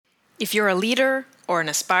If you're a leader or an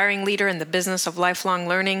aspiring leader in the business of lifelong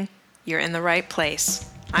learning, you're in the right place.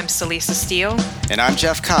 I'm Celisa Steele. And I'm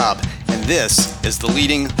Jeff Cobb, and this is the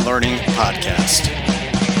Leading Learning Podcast.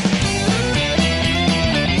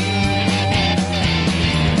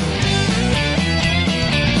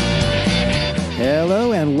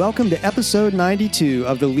 Hello, and welcome to episode 92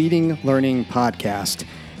 of the Leading Learning Podcast.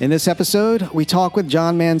 In this episode, we talk with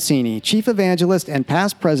John Mancini, Chief Evangelist and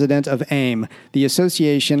past president of AIM, the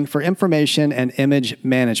Association for Information and Image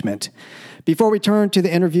Management. Before we turn to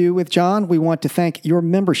the interview with John, we want to thank Your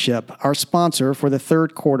Membership, our sponsor for the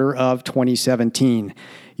third quarter of 2017.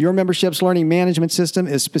 Your Membership's learning management system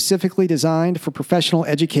is specifically designed for professional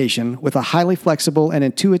education with a highly flexible and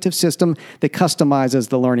intuitive system that customizes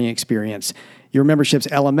the learning experience. Your Membership's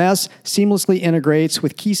LMS seamlessly integrates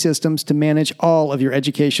with key systems to manage all of your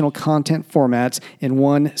educational content formats in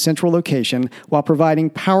one central location while providing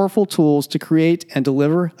powerful tools to create and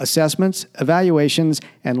deliver assessments, evaluations,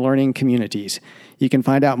 and learning communities. You can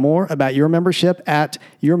find out more about Your Membership at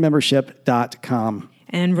yourmembership.com.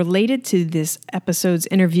 And related to this episode's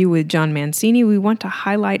interview with John Mancini, we want to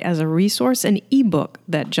highlight as a resource an ebook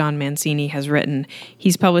that John Mancini has written.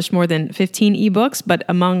 He's published more than 15 ebooks, but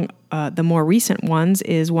among the more recent ones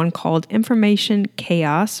is one called Information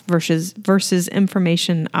Chaos versus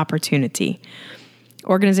Information Opportunity.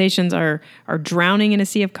 Organizations are drowning in a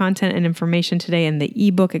sea of content and information today, and the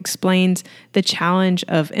ebook explains the challenge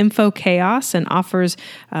of info chaos and offers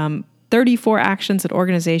 34 actions that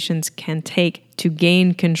organizations can take to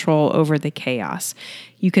gain control over the chaos.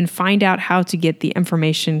 You can find out how to get the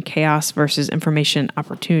Information Chaos versus Information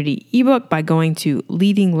Opportunity ebook by going to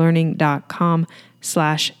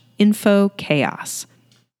leadinglearning.com/infochaos.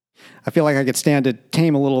 I feel like I could stand to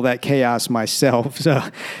tame a little of that chaos myself. So,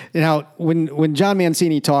 when John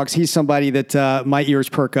Mancini talks, he's somebody that my ears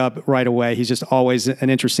perk up right away. He's just always an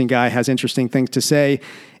interesting guy, has interesting things to say.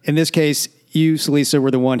 In this case, you, Celisa,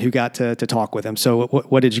 were the one who got to talk with him. So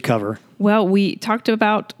what did you cover? Well, we talked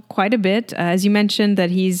about quite a bit. As you mentioned, that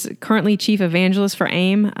he's currently chief evangelist for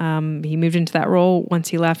AIM. He moved into that role once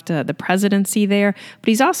he left the presidency there. But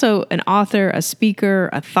he's also an author, a speaker,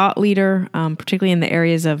 a thought leader, particularly in the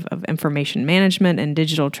areas of information management and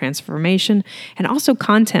digital transformation, and also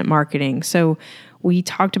content marketing. So we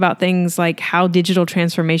talked about things like how digital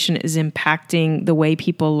transformation is impacting the way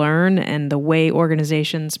people learn and the way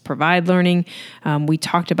organizations provide learning. We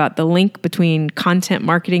talked about the link between content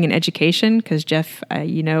marketing and education, because Jeff,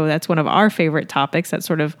 that's one of our favorite topics, that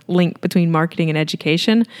sort of link between marketing and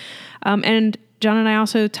education. And John and I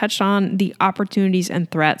also touched on the opportunities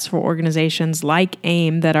and threats for organizations like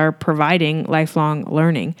AIM that are providing lifelong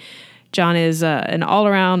learning. John is an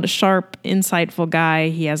all-around sharp, insightful guy.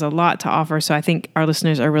 He has a lot to offer, so I think our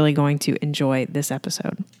listeners are really going to enjoy this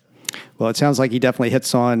episode. Well, it sounds like he definitely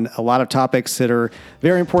hits on a lot of topics that are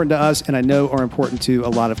very important to us and I know are important to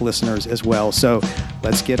a lot of listeners as well. So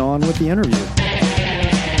let's get on with the interview.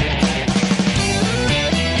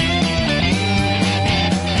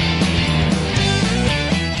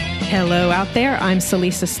 Hello out there, I'm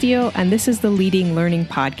Celisa Steele, and this is the Leading Learning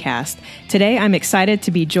Podcast. Today, I'm excited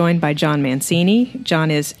to be joined by John Mancini. John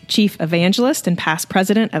is Chief Evangelist and past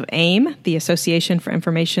president of AIM, the Association for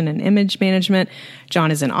Information and Image Management.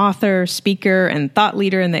 John is an author, speaker, and thought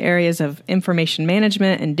leader in the areas of information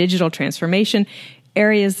management and digital transformation,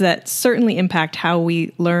 areas that certainly impact how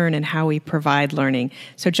we learn and how we provide learning.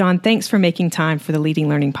 So, John, thanks for making time for the Leading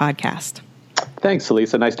Learning Podcast. Thanks,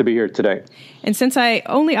 Celisa. Nice to be here today. And since I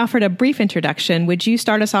only offered a brief introduction, would you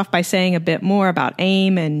start us off by saying a bit more about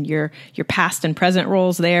AIM and your past and present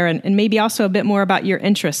roles there, and maybe also a bit more about your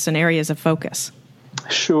interests and areas of focus?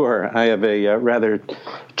 Sure. I have a rather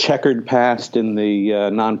checkered past in the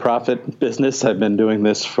nonprofit business. I've been doing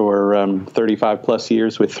this for 35 plus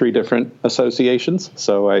years with 3 different associations.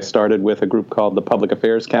 So I started with a group called the Public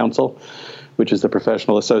Affairs Council, which is the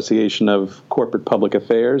professional association of corporate public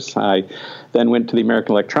affairs. I then went to the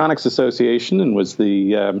American Electronics Association and was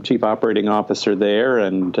the chief operating officer there,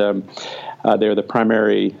 and they're the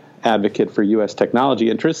primary advocate for U.S.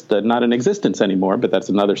 technology interest, not in existence anymore, but that's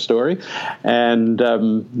another story. And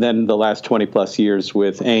then the last 20 plus years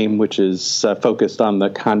with AIM, which is focused on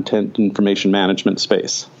the content information management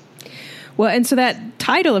space. Well, and so that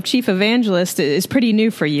title of Chief Evangelist is pretty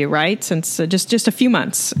new for you, right? Since just a few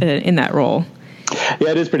months in that role.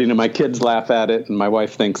 Yeah, it is pretty new. My kids laugh at it, and my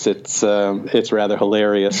wife thinks it's rather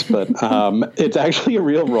hilarious. But it's actually a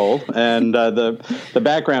real role, and the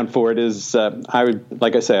background for it is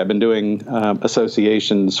like I say, I've been doing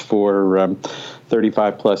associations for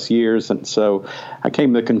 35 plus years, and so I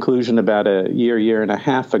came to the conclusion about a year and a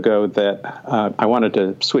half ago that I wanted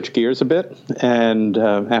to switch gears a bit. And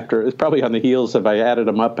after, it's probably on the heels of, I added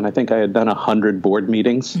them up, and I think I had done 100 board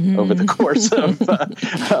meetings over the course of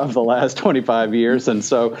the last 25 years. And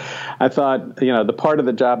so I thought, the part of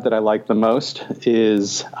the job that I like the most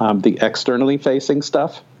is the externally facing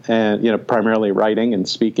stuff. And, primarily writing and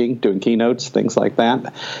speaking, doing keynotes, things like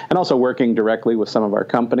that, and also working directly with some of our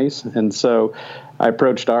companies. And so I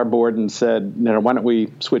approached our board and said, why don't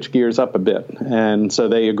we switch gears up a bit? And so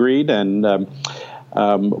they agreed. And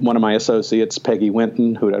one of my associates, Peggy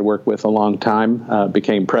Winton, who I'd worked with a long time,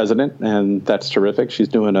 became president, and that's terrific. She's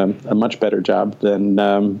doing a much better job than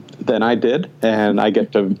I did, and I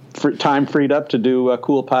get to time freed up to do a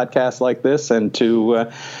cool podcast like this and to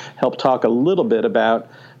help talk a little bit about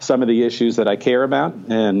some of the issues that I care about.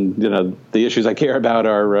 And, the issues I care about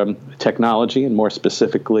are technology, and more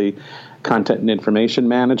specifically, content and information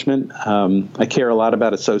management. I care a lot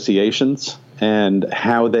about associations and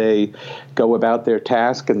how they go about their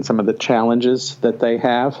task and some of the challenges that they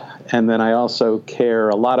have. And then I also care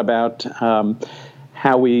a lot about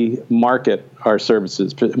how we market our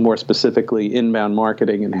services, more specifically inbound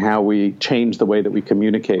marketing, and how we change the way that we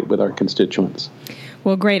communicate with our constituents.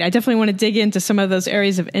 Well, great. I definitely want to dig into some of those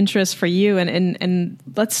areas of interest for you. And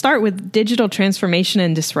let's start with digital transformation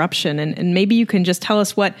and disruption. And maybe you can just tell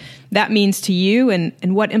us what that means to you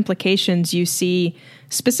and what implications you see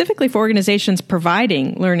specifically for organizations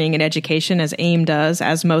providing learning and education, as AIM does,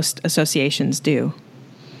 as most associations do.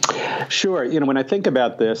 Sure. When I think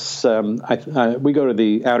about this, we go to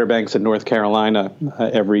the Outer Banks of North Carolina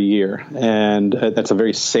every year, and that's a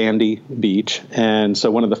very sandy beach. And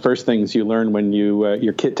so one of the first things you learn when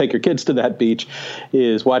you take your kids to that beach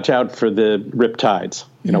is watch out for the rip tides.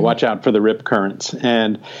 Watch out for the rip currents.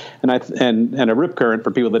 And a rip current,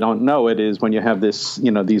 for people that don't know it, is when you have this,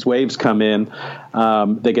 these waves come in,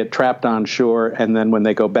 they get trapped on shore, and then when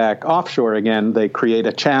they go back offshore again, they create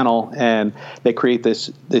a channel, and they create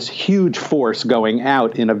this huge force going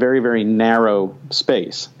out in a very, very narrow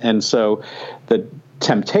space. And so the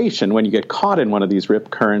temptation when you get caught in one of these rip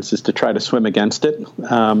currents is to try to swim against it.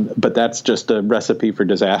 But that's just a recipe for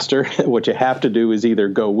disaster. What you have to do is either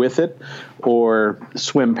go with it or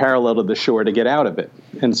swim parallel to the shore to get out of it.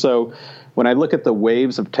 And so when I look at the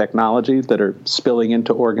waves of technology that are spilling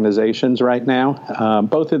into organizations right now,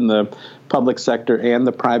 both in the public sector and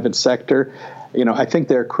the private sector, I think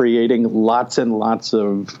they're creating lots and lots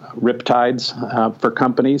of riptides for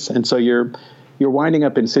companies. And so you're winding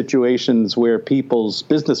up in situations where people's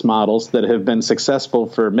business models that have been successful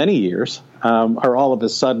for many years are all of a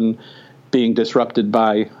sudden being disrupted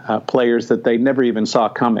by players that they never even saw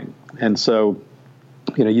coming. And so,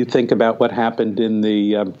 you think about what happened in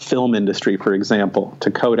the film industry, for example,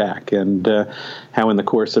 to Kodak, and how in the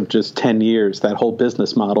course of just 10 years, that whole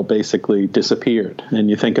business model basically disappeared. And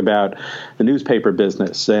you think about the newspaper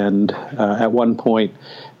business, and at one point,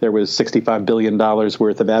 there was $65 billion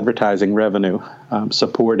worth of advertising revenue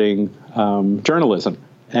supporting journalism.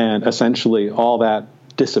 And essentially all that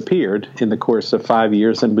disappeared in the course of 5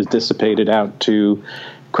 years and was dissipated out to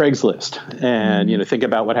Craigslist. And, think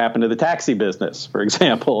about what happened to the taxi business, for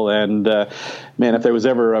example. And, man, if there was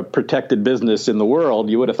ever a protected business in the world,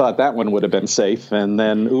 you would have thought that one would have been safe. And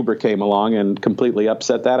then Uber came along and completely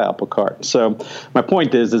upset that apple cart. So my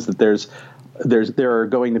point is that there are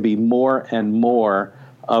going to be more and more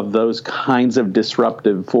of those kinds of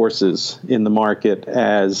disruptive forces in the market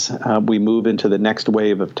as we move into the next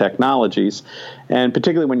wave of technologies. And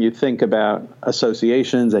particularly when you think about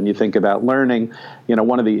associations and you think about learning,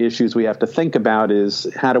 one of the issues we have to think about is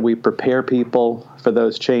how do we prepare people for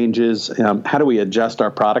those changes? How do we adjust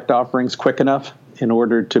our product offerings quick enough in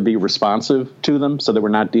order to be responsive to them so that we're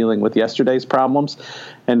not dealing with yesterday's problems?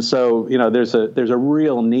 And so, there's a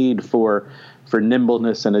real need for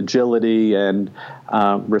nimbleness and agility and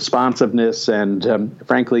responsiveness. And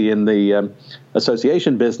frankly, in the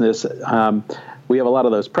association business, we have a lot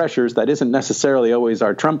of those pressures. That isn't necessarily always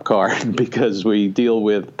our trump card because we deal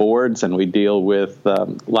with boards and we deal with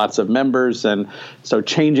lots of members. And so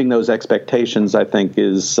changing those expectations, I think,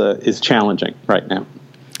 is challenging right now.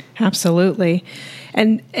 Absolutely.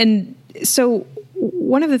 And so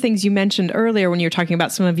one of the things you mentioned earlier when you were talking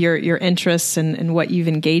about some of your interests and what you've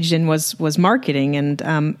engaged in was marketing.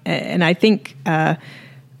 And I think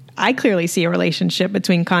I clearly see a relationship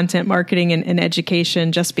between content marketing and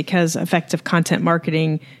education, just because effective content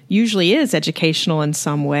marketing usually is educational in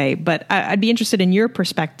some way. But I'd be interested in your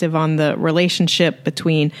perspective on the relationship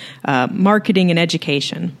between marketing and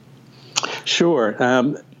education. Sure.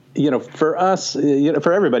 For us,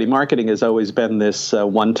 for everybody, marketing has always been this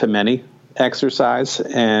one-to-many exercise,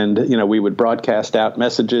 and we would broadcast out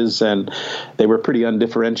messages, and they were pretty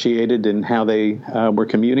undifferentiated in how they were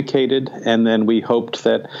communicated, and then we hoped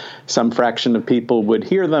that some fraction of people would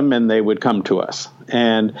hear them and they would come to us.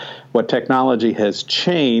 And what technology has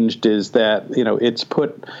changed is that it's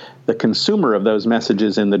put the consumer of those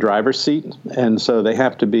messages in the driver's seat, and so you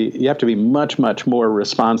have to be much, much more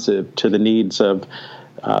responsive to the needs of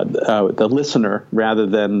the listener rather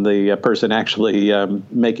than the person actually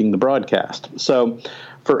making the broadcast. So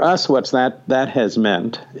for us, what that has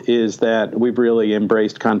meant is that we've really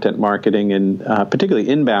embraced content marketing, and particularly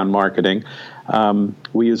inbound marketing.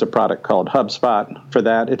 We use a product called HubSpot for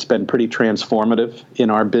that. It's been pretty transformative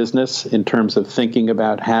in our business in terms of thinking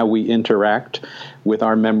about how we interact with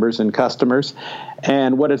our members and customers.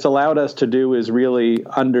 And what it's allowed us to do is really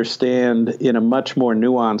understand in a much more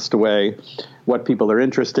nuanced way what people are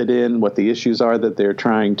interested in, what the issues are that they're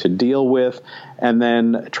trying to deal with, and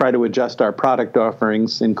then try to adjust our product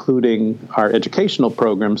offerings, including our educational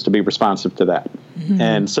programs, to be responsive to that. Mm-hmm.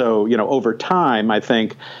 And so, over time, I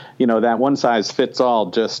think, that one size fits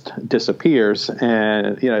all just disappears,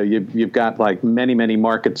 and you've got like many, many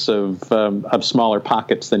markets of smaller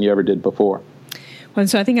pockets than you ever did before. Well,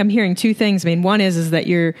 so I think I'm hearing two things. I mean, one is that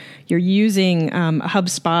you're using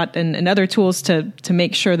HubSpot and other tools to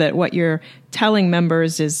make sure that what you're telling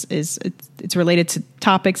members is it's related to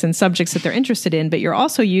topics and subjects that they're interested in, but you're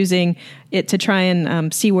also using it to try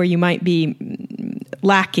and see where you might be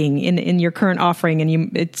lacking in your current offering,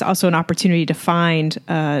 and it's also an opportunity to find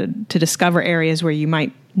to discover areas where you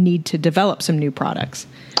might need to develop some new products.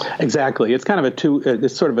 Exactly. It's kind of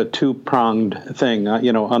it's sort of a two-pronged thing.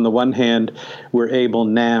 On the one hand, we're able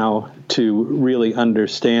now to really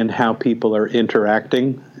understand how people are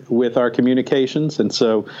interacting with our communications. And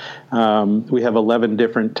so we have 11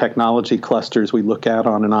 different technology clusters we look at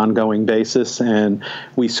on an ongoing basis, and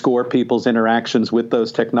we score people's interactions with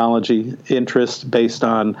those technology interests based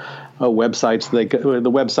on the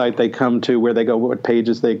website they come to, where they go, what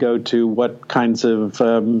pages they go to, what kinds of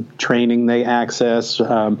training they access,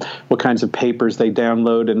 what kinds of papers they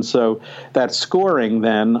download. And so that scoring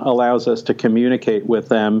then allows us to communicate with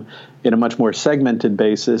them in a much more segmented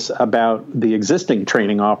basis about the existing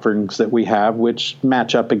training offerings that we have, which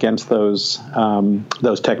match up against those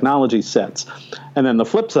technology sets. And then the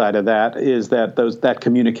flip side of that is that that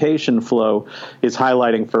communication flow is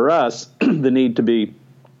highlighting for us the need to be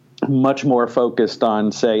much more focused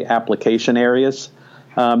on, say, application areas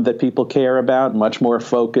that people care about, much more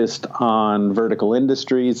focused on vertical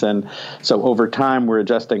industries. And so over time, we're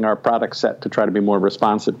adjusting our product set to try to be more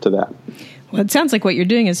responsive to that. Well, it sounds like what you're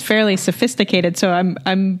doing is fairly sophisticated. So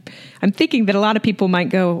I'm thinking that a lot of people might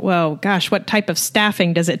go, well, gosh, what type of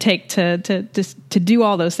staffing does it take to do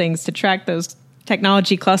all those things, to track those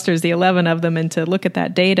technology clusters, the 11 of them, and to look at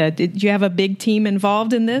that data? Did you have a big team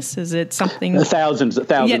involved in this? Is it something? Thousands of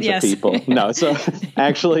people. No, so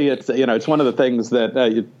actually, it's one of the things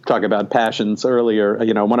that you talk about passions earlier.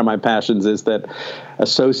 One of my passions is that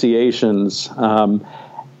associations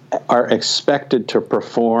are expected to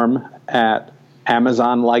perform at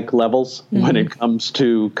Amazon-like levels when it comes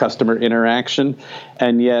to customer interaction,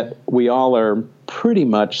 and yet we all are pretty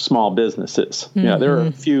much small businesses. There are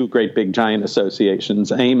a few great big giant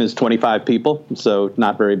associations. AIM is 25 people, so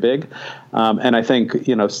not very big. And I think,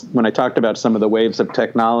 when I talked about some of the waves of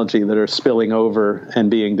technology that are spilling over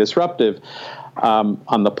and being disruptive,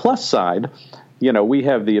 on the plus side, we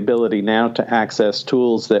have the ability now to access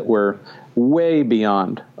tools that were way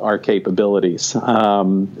beyond our capabilities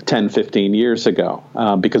 10, 15 years ago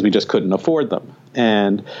because we just couldn't afford them.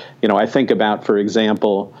 And, I think about, for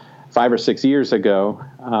example, 5 or 6 years ago,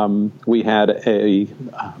 we had a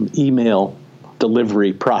email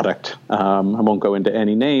delivery product. I won't go into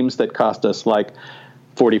any names, that cost us like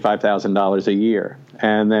 $45,000 a year.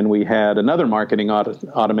 And then we had another marketing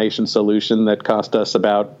automation solution that cost us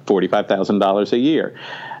about $45,000 a year.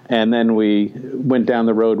 And then we went down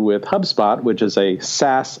the road with HubSpot, which is a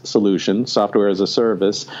SaaS solution, software as a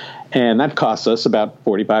service, and that costs us about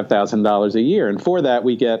 $45,000 a year. And for that,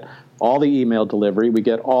 we get all the email delivery, we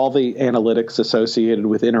get all the analytics associated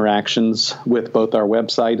with interactions with both our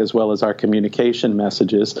website as well as our communication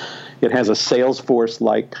messages. It has a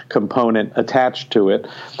Salesforce-like component attached to it,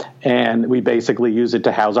 and we basically use it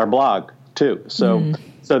to house our blog too. So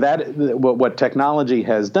So that what technology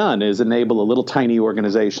has done is enable a little tiny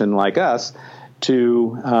organization like us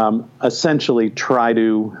to essentially try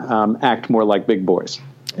to act more like big boys.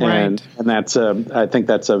 Right. And that's I think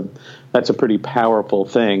that's a pretty powerful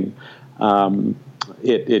thing.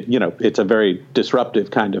 It's a very disruptive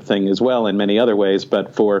kind of thing as well in many other ways.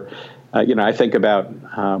 But for I think about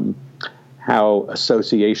how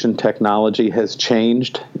association technology has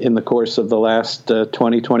changed in the course of the last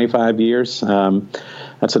 20, 25 years.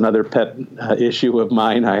 That's another pet issue of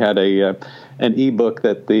mine. I had an ebook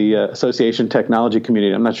that the association technology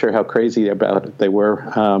community, I'm not sure how crazy about it they were,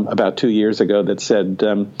 about 2 years ago, that said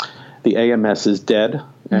the AMS is dead.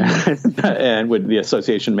 And with the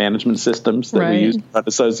association management systems that we use at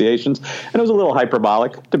associations. And it was a little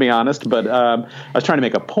hyperbolic, to be honest, but I was trying to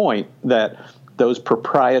make a point that those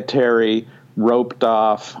proprietary, roped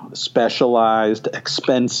off, specialized,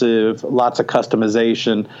 expensive, lots of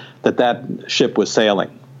customization, that ship was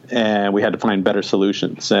sailing. And we had to find better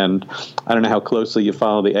solutions. And I don't know how closely you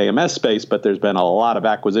follow the AMS space, but there's been a lot of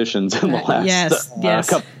acquisitions in the last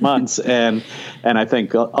couple of months. And I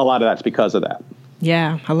think a lot of that's because of that.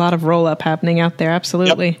 Yeah, a lot of roll-up happening out there.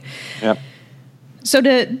 Absolutely. Yep. So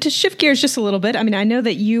to shift gears just a little bit, I mean, I know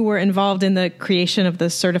that you were involved in the creation of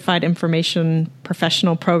the Certified Information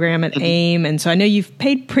Professional program at AIM. And so I know you've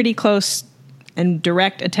paid pretty close and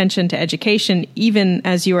direct attention to education, even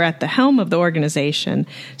as you were at the helm of the organization.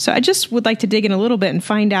 So I just would like to dig in a little bit and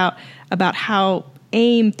find out about how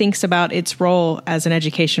AIM thinks about its role as an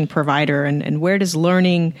education provider, and where does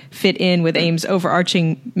learning fit in with AIM's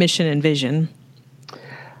overarching mission and vision?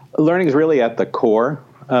 Learning is really at the core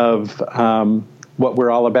of what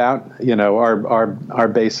we're all about. Our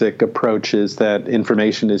basic approach is that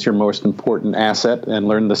information is your most important asset, and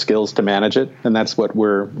learn the skills to manage it. And that's what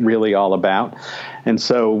we're really all about. And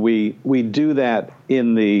so we do that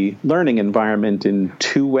in the learning environment in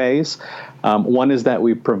two ways. One is that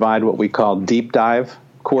we provide what we call deep dive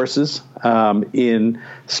courses in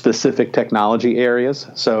specific technology areas.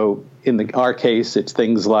 So in our case, it's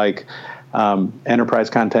things like enterprise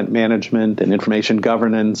content management and information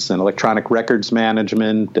governance and electronic records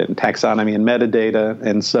management and taxonomy and metadata.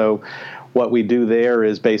 And so what we do there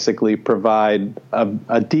is basically provide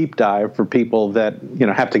a deep dive for people that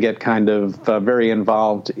have to get kind of very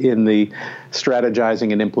involved in the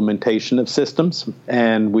strategizing and implementation of systems.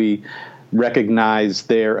 And we recognize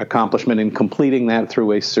their accomplishment in completing that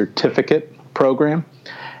through a certificate program.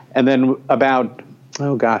 And then about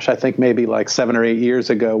I think maybe like 7 or 8 years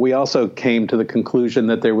ago, we also came to the conclusion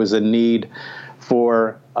that there was a need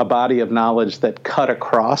for a body of knowledge that cut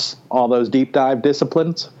across all those deep dive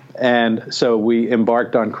disciplines. And so we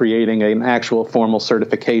embarked on creating an actual formal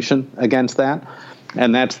certification against that.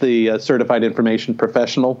 And that's the Certified Information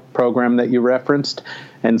Professional program that you referenced.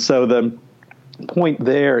 And so the point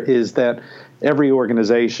there is that every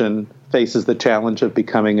organization faces the challenge of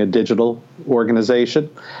becoming a digital organization.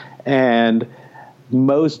 And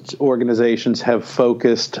most organizations have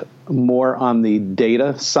focused more on the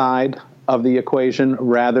data side of the equation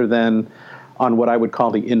rather than on what I would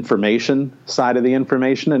call the information side of the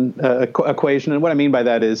information and equation. And what I mean by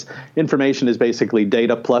that is information is basically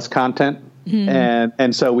data plus content. Mm-hmm.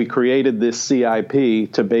 And so we created this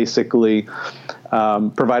CIP to basically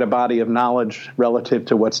provide a body of knowledge relative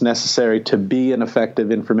to what's necessary to be an effective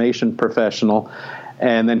information professional,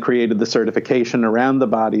 and then created the certification around the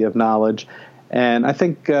body of knowledge. And I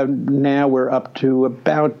think now we're up to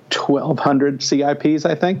about 1,200 CIPs,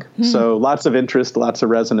 I think. Mm-hmm. So lots of interest, lots of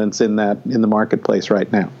resonance in the marketplace right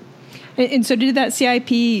now. And so did that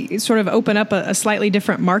CIP sort of open up a slightly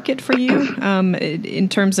different market for you in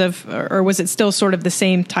terms of, or was it still sort of the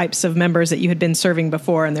same types of members that you had been serving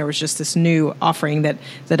before, and there was just this new offering that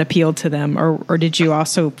appealed to them? Or did you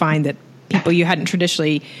also find that people you hadn't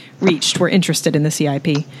traditionally reached were interested in the CIP?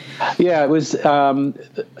 Yeah, it was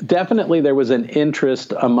definitely there was an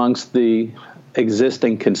interest amongst the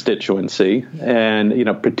existing constituency, and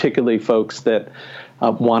particularly folks that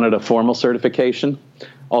wanted a formal certification.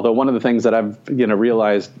 Although one of the things that I've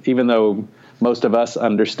realized, even though most of us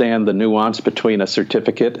understand the nuance between a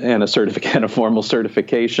certificate and a formal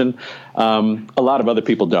certification, a lot of other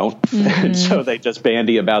people don't. Mm-hmm. And so they just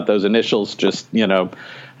bandy about those initials, just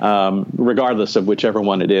regardless of whichever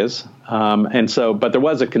one it is. But there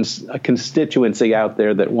was a constituency out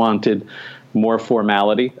there that wanted more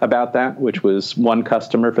formality about that, which was one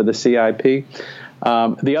customer for the CIP.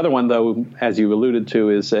 The other one, though, as you alluded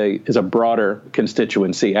to, is a broader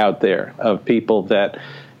constituency out there of people that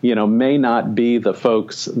may not be the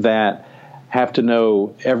folks that have to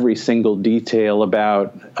know every single detail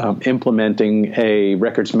about implementing a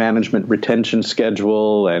records management retention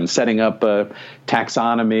schedule and setting up a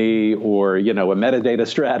taxonomy or, a metadata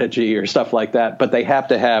strategy or stuff like that. But they have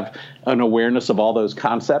to have an awareness of all those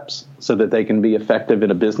concepts so that they can be effective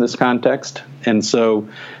in a business context. And so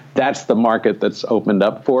that's the market that's opened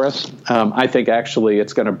up for us. I think actually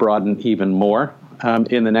it's going to broaden even more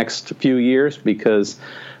in the next few years, because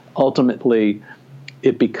ultimately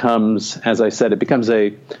it becomes, as I said,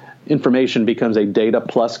 information becomes a data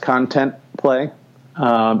plus content play.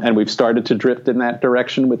 And we've started to drift in that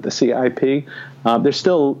direction with the CIP. There's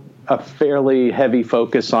still a fairly heavy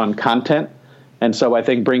focus on content. And so I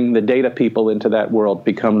think bringing the data people into that world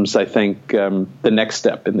becomes, I think, the next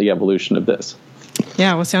step in the evolution of this.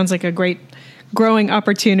 Yeah, well, sounds like a great growing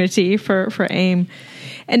opportunity for AIM.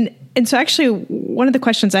 And so actually one of the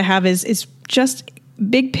questions I have is just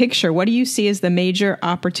big picture. What do you see as the major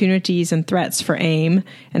opportunities and threats for AIM?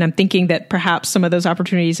 And I'm thinking that perhaps some of those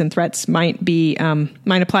opportunities and threats might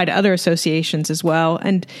apply to other associations as well.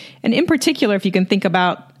 And in particular, if you can think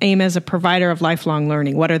about AIM as a provider of lifelong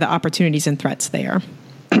learning, what are the opportunities and threats there?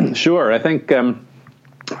 Sure. I think, and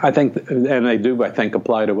they do, I think,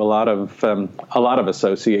 apply to a lot of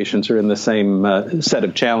associations are in the same set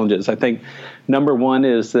of challenges. I think number one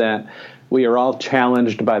is that we are all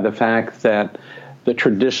challenged by the fact that the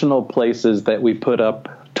traditional places that we put up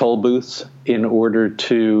toll booths in order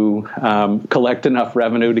to collect enough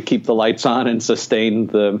revenue to keep the lights on and sustain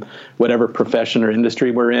the whatever profession or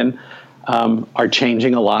industry we're in are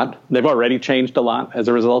changing a lot. They've already changed a lot as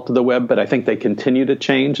a result of the web, but I think they continue to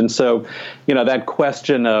change. And so, that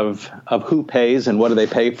question of who pays and what do they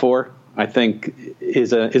pay for, I think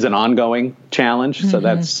is an ongoing challenge.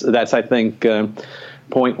 Mm-hmm. So that's I think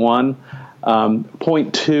point one.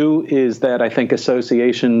 Point two is that I think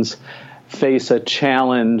associations face a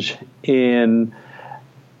challenge in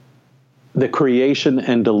the creation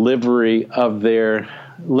and delivery of their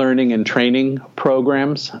learning and training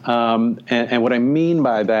programs. And what I mean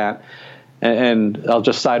by that, and I'll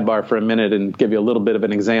just sidebar for a minute and give you a little bit of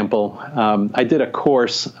an example. I did a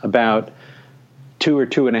course about 2 or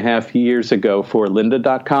 2.5 years ago for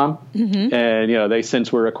lynda.com. Mm-hmm. And, they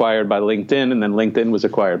since were acquired by LinkedIn, and then LinkedIn was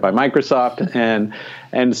acquired by Microsoft.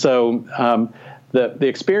 And so the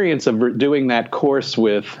experience of doing that course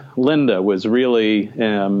with Lynda was really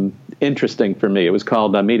interesting for me. It was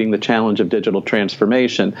called Meeting the Challenge of Digital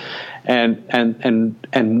Transformation.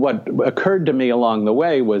 And what occurred to me along the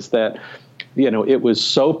way was that, it was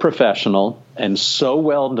so professional and so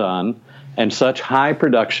well done and such high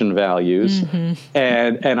production values. Mm-hmm.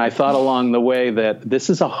 And I thought along the way that this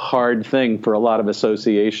is a hard thing for a lot of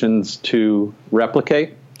associations to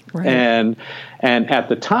replicate. Right. And at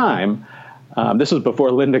the time, this was before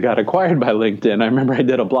Lynda got acquired by LinkedIn. I remember I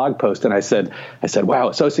did a blog post and I said, wow,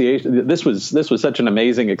 association, this was such an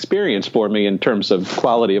amazing experience for me in terms of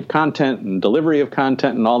quality of content and delivery of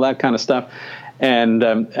content and all that kind of stuff. And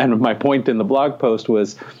my point in the blog post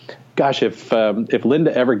was, gosh, if Lynda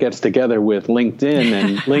ever gets together with LinkedIn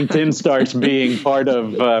and LinkedIn starts being part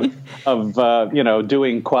of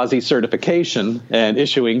doing quasi certification and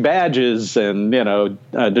issuing badges and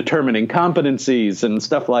determining competencies and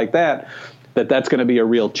stuff like that, that's going to be a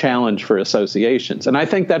real challenge for associations. And I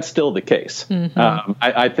think that's still the case. Mm-hmm.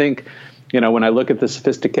 I think when I look at the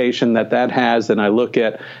sophistication that has, and I look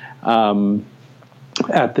at the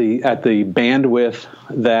bandwidth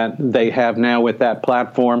that they have now with that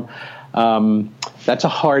platform, that's a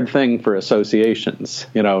hard thing for associations.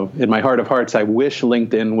 In my heart of hearts, I wish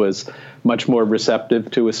LinkedIn was much more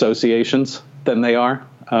receptive to associations than they are.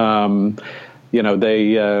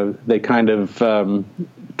 They kind of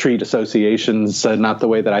treat associations not the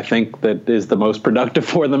way that I think that is the most productive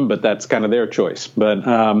for them, but that's kind of their choice. But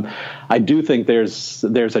I do think there's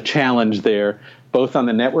a challenge there, both on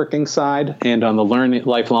the networking side and on the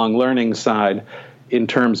lifelong learning side, in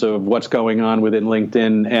terms of what's going on within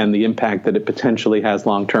LinkedIn and the impact that it potentially has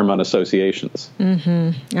long-term on associations.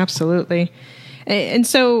 Mm-hmm. Absolutely. And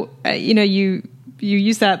so, you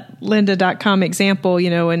use that lynda.com example,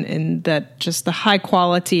 and that just the high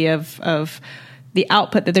quality of the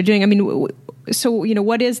output that they're doing. I mean, so,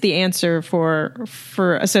 what is the answer for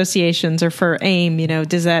associations or for AIM?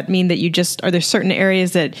 Does that mean that are there certain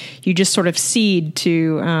areas that you just sort of cede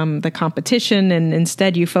to the competition and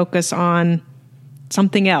instead you focus on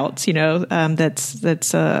something else,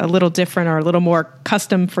 that's a little different or a little more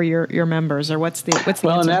custom for your members, or what's the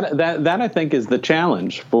well, answer? And that I think is the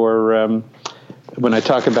challenge for when I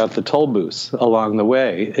talk about the toll booths along the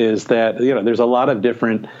way, is that there's a lot of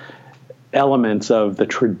different elements of the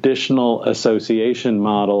traditional association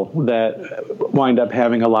model that wind up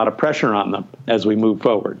having a lot of pressure on them as we move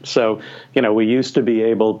forward. So, we used to be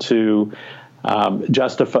able to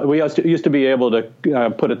justify. We used to be able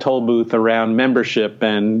to put a toll booth around membership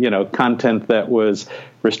and content that was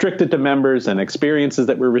restricted to members and experiences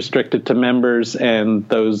that were restricted to members and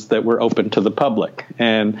those that were open to the public.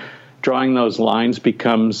 And drawing those lines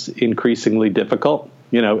becomes increasingly difficult.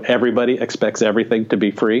 Everybody expects everything to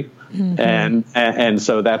be free, and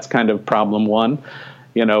so that's kind of problem one.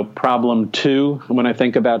 Problem two, when I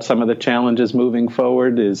think about some of the challenges moving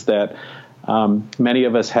forward, is that many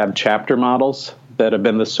of us have chapter models that have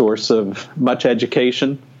been the source of much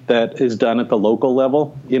education that is done at the local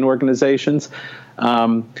level in organizations.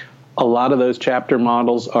 A lot of those chapter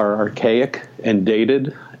models are archaic and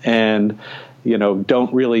dated and,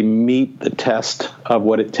 don't really meet the test of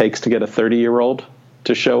what it takes to get a 30-year-old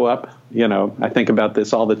to show up. I think about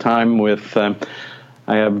this all the time with, I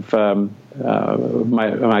have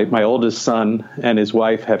my oldest son and his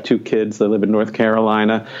wife have 2 kids. They live in North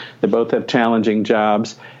Carolina. They both have challenging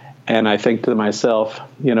jobs. And I think to myself,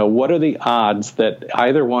 what are the odds that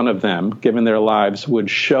either one of them, given their lives,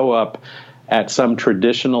 would show up at some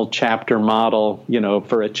traditional chapter model,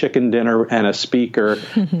 for a chicken dinner and a speaker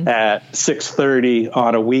at 6:30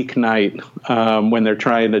 on a weeknight when they're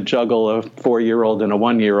trying to juggle a 4-year-old and a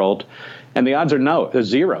 1-year-old. And the odds are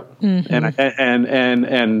 0.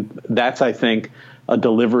 And that's, I think, a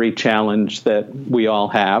delivery challenge that we all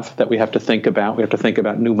have, that we have to think about. We have to think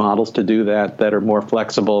about new models to do that are more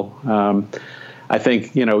flexible. I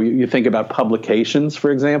think, you think about publications,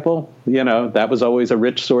 for example, that was always a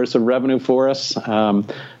rich source of revenue for us.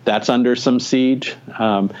 That's under some siege.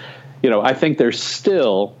 I think there's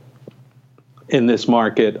still in this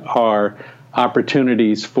market are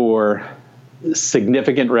opportunities for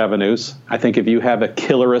significant revenues. I think if you have a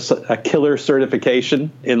killer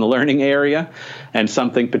certification in the learning area and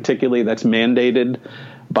something particularly that's mandated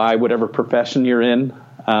by whatever profession you're in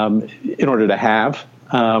order to have,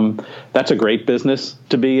 that's a great business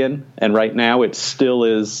to be in. And right now it still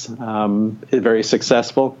is very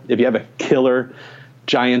successful. If you have a killer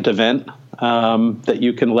giant event that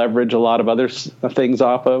you can leverage a lot of other things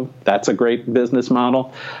off of, that's a great business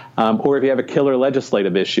model. Or if you have a killer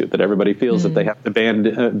legislative issue that everybody feels that they have to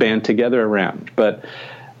band together around. But,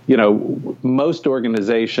 most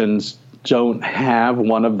organizations don't have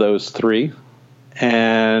one of those three.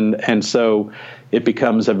 And so it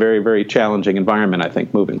becomes a very, very challenging environment, I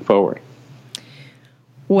think, moving forward.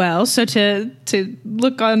 Well, so to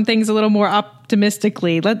look on things a little more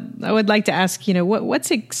optimistically, I would like to ask,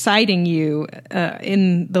 what's exciting you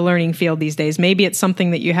in the learning field these days? Maybe it's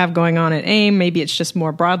something that you have going on at AIM. Maybe it's just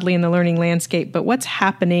more broadly in the learning landscape. But what's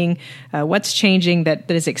happening? What's changing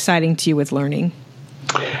that is exciting to you with learning?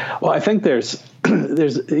 Well, I think there's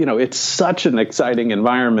it's such an exciting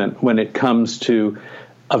environment when it comes to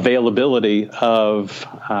availability of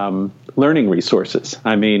learning resources.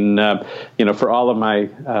 I mean, for all of my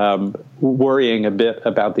worrying a bit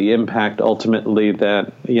about the impact ultimately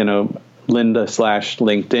that,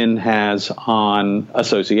 Lynda/LinkedIn has on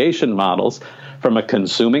association models from a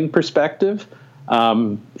consuming perspective,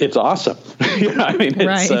 it's awesome.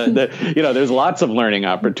 There's lots of learning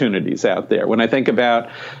opportunities out there. When I think about,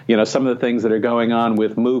 some of the things that are going on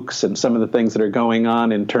with MOOCs and some of the things that are going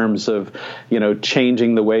on in terms of,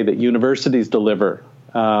 changing the way that universities deliver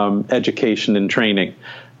education and training.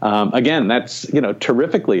 Again, that's,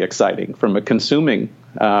 terrifically exciting from a consuming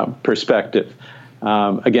perspective.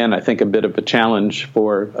 Again, I think a bit of a challenge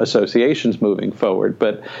for associations moving forward.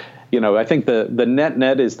 But I think the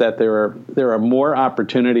net is that there are more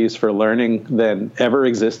opportunities for learning than ever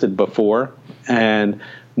existed before, and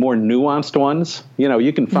more nuanced ones.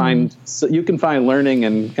 You can find learning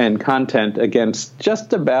and content against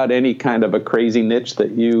just about any kind of a crazy niche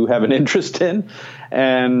that you have an interest in,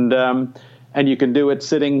 and you can do it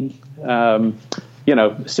sitting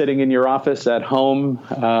in your office at home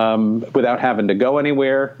without having to go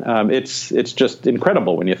anywhere. It's just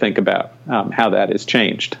incredible when you think about how that has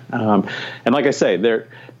changed. And like I say,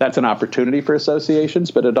 that's an opportunity for associations,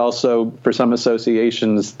 but it also, for some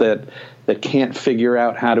associations that can't figure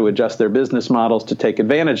out how to adjust their business models to take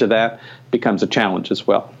advantage of that, becomes a challenge as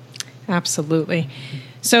well. Absolutely.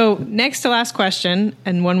 So next to last question,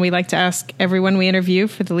 and one we like to ask everyone we interview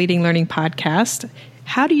for the Leading Learning podcast: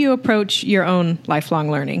 how do you approach your own lifelong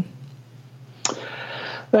learning?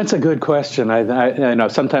 That's a good question. I know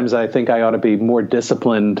sometimes I think I ought to be more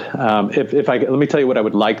disciplined. Let me tell you what I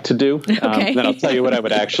would like to do. Okay. Then I'll tell you what I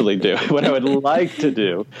would actually do. What I would like to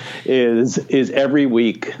do is every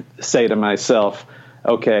week say to myself,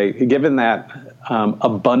 okay, given that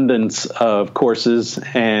abundance of courses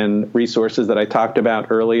and resources that I talked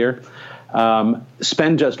about earlier.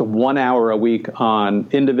 Spend just 1 hour a week on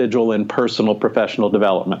individual and personal professional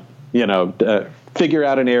development. Figure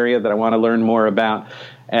out an area that I want to learn more about,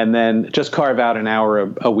 and then just carve out an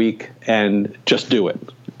hour a week and just do it.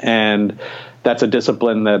 And that's a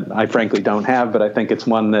discipline that I frankly don't have, but I think it's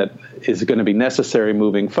one that is going to be necessary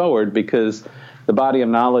moving forward, because the body of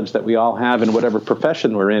knowledge that we all have in whatever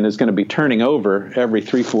profession we're in is going to be turning over every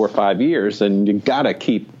 3, 4, 5 years, and you've got to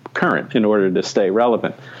keep current in order to stay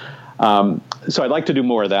relevant. So I'd like to do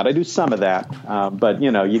more of that. I do some of that, but,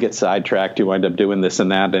 you get sidetracked, you wind up doing this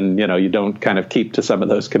and that, and, you don't kind of keep to some of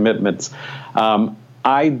those commitments.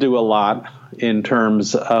 I do a lot in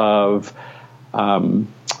terms of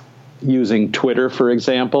using Twitter, for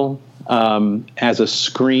example, as a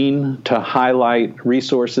screen to highlight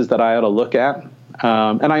resources that I ought to look at.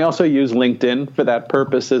 And I also use LinkedIn for that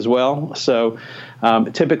purpose as well. So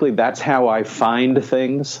typically that's how I find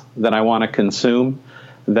things that I want to consume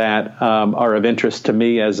that are of interest to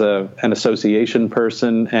me as an association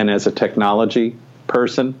person and as a technology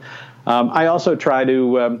person. I also try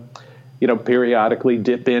to, periodically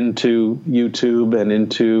dip into YouTube and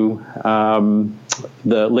into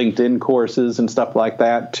the LinkedIn courses and stuff like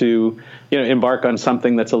that to, embark on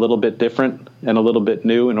something that's a little bit different and a little bit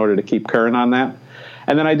new in order to keep current on that.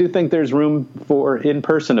 And then I do think there's room for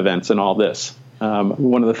in-person events in all this.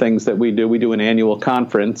 One of the things that we do an annual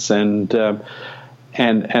conference, and the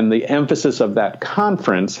emphasis of that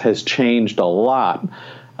conference has changed a lot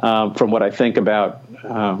from what I think about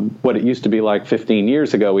what it used to be like 15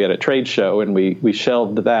 years ago. We had a trade show, and we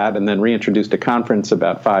shelved that and then reintroduced a conference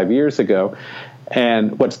about 5 years ago.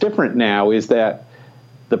 And what's different now is that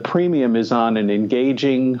the premium is on an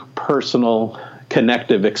engaging, personal,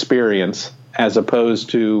 connective experience as opposed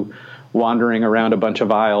to wandering around a bunch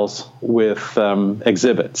of aisles with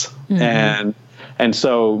exhibits. Mm-hmm. And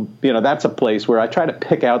so, that's a place where I try to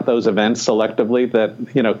pick out those events selectively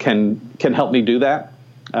that, can help me do that,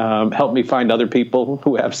 help me find other people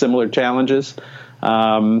who have similar challenges,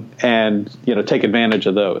 and, take advantage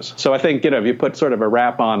of those. So I think, if you put sort of a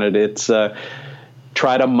wrap on it, it's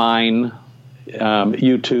try to mine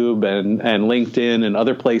YouTube and LinkedIn and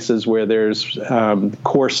other places where there's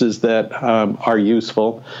courses that are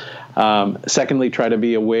useful. Secondly, try to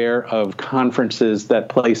be aware of conferences that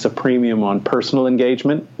place a premium on personal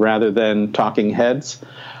engagement rather than talking heads.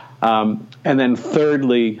 And then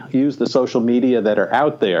thirdly, use the social media that are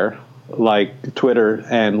out there, like Twitter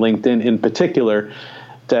and LinkedIn in particular,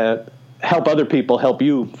 to help other people help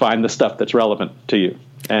you find the stuff that's relevant to you.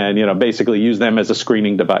 And, basically use them as a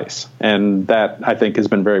screening device. And that, I think, has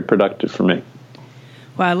been very productive for me.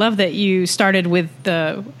 Well, I love that you started with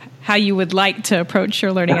how you would like to approach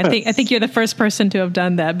your learning. I think you're the first person to have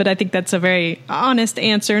done that, but I think that's a very honest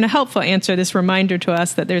answer and a helpful answer, this reminder to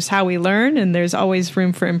us that there's how we learn and there's always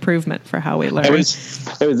room for improvement for how we learn. It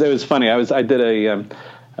was funny. I did a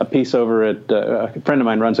piece over at a friend of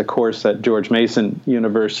mine runs a course at George Mason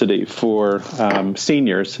University for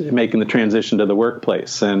seniors making the transition to the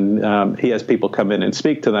workplace, and he has people come in and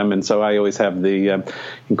speak to them, and so I always have the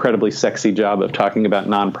incredibly sexy job of talking about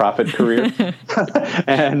nonprofit career.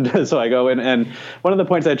 And so I go in, and one of the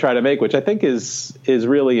points I try to make, which I think is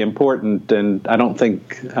really important, and I don't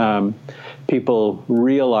think people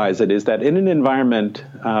realize it, is that in an environment,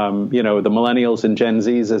 the millennials and Gen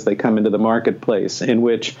Zs as they come into the marketplace, in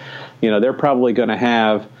which, they're probably going to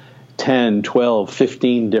have 10, 12,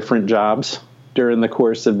 15 different jobs during the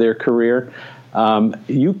course of their career,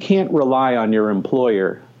 you can't rely on your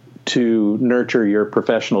employer to nurture your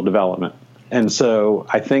professional development. And so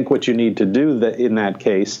I think what you need to do in that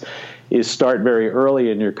case is start very early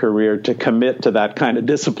in your career to commit to that kind of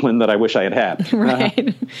discipline that I wish I had.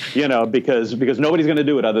 Right. Because nobody's going to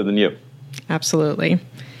do it other than you. Absolutely.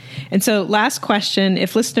 And so last question,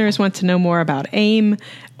 if listeners want to know more about AIM,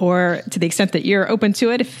 or to the extent that you're open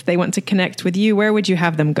to it, if they want to connect with you, where would you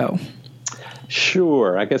have them go?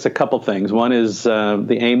 Sure. I guess a couple things. One is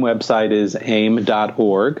the AIM website is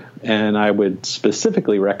aim.org, and I would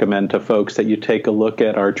specifically recommend to folks that you take a look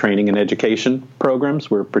at our training and education programs.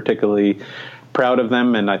 We're particularly proud of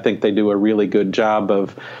them, and I think they do a really good job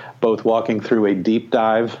of both walking through a deep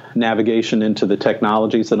dive navigation into the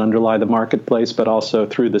technologies that underlie the marketplace, but also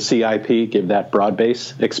through the CIP, give that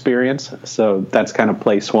broad-based experience. So that's kind of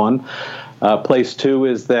place one. Place two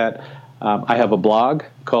is that I have a blog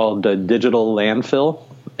called Digital Landfill,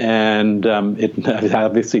 and it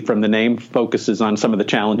obviously from the name focuses on some of the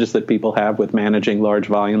challenges that people have with managing large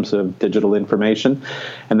volumes of digital information,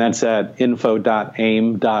 and that's at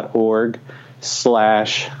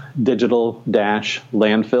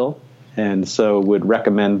info.aim.org/digital-landfill. And so would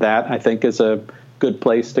recommend that, I think, is a good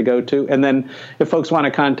place to go to. And then if folks want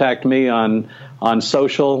to contact me on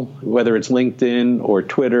social, whether it's LinkedIn or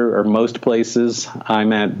Twitter or most places,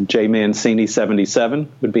 I'm at jmancini77.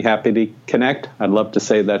 Would be happy to connect. I'd love to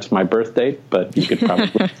say that's my birth date, but you could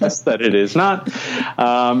probably guess that it is not.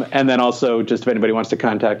 And then also, just if anybody wants to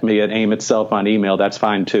contact me at AIM itself on email, that's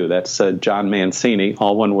fine too. That's John Mancini,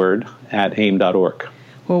 all one word, at aim.org.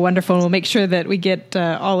 Well, wonderful. We'll make sure that we get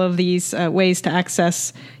all of these ways to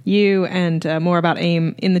access you and more about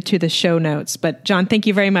AIM into the show notes. But John, thank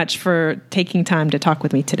you very much for taking time to talk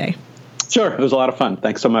with me today. Sure. It was a lot of fun.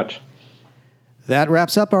 Thanks so much. That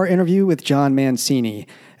wraps up our interview with John Mancini.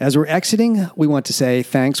 As we're exiting, we want to say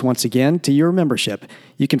thanks once again to Your Membership.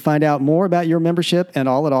 You can find out more about Your Membership and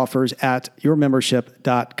all it offers at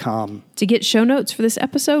yourmembership.com. To get show notes for this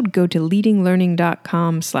episode, go to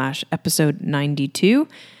leadinglearning.com/episode 92.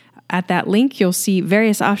 At that link, you'll see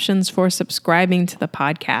various options for subscribing to the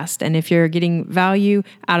podcast. And if you're getting value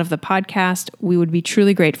out of the podcast, we would be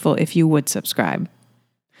truly grateful if you would subscribe.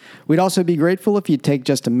 We'd also be grateful if you'd take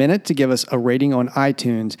just a minute to give us a rating on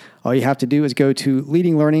iTunes. All you have to do is go to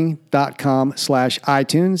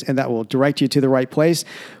leadinglearning.com/iTunes, and that will direct you to the right place.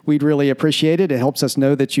 We'd really appreciate it. It helps us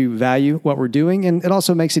know that you value what we're doing, and it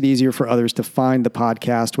also makes it easier for others to find the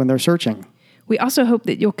podcast when they're searching. We also hope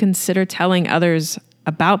that you'll consider telling others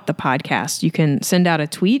about the podcast. You can send out a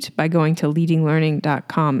tweet by going to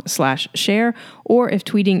leadinglearning.com/share, or if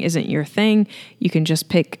tweeting isn't your thing, you can just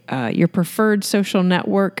pick your preferred social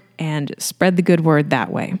network and spread the good word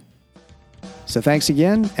that way. So thanks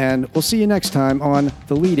again, and we'll see you next time on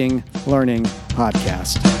the Leading Learning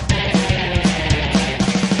Podcast.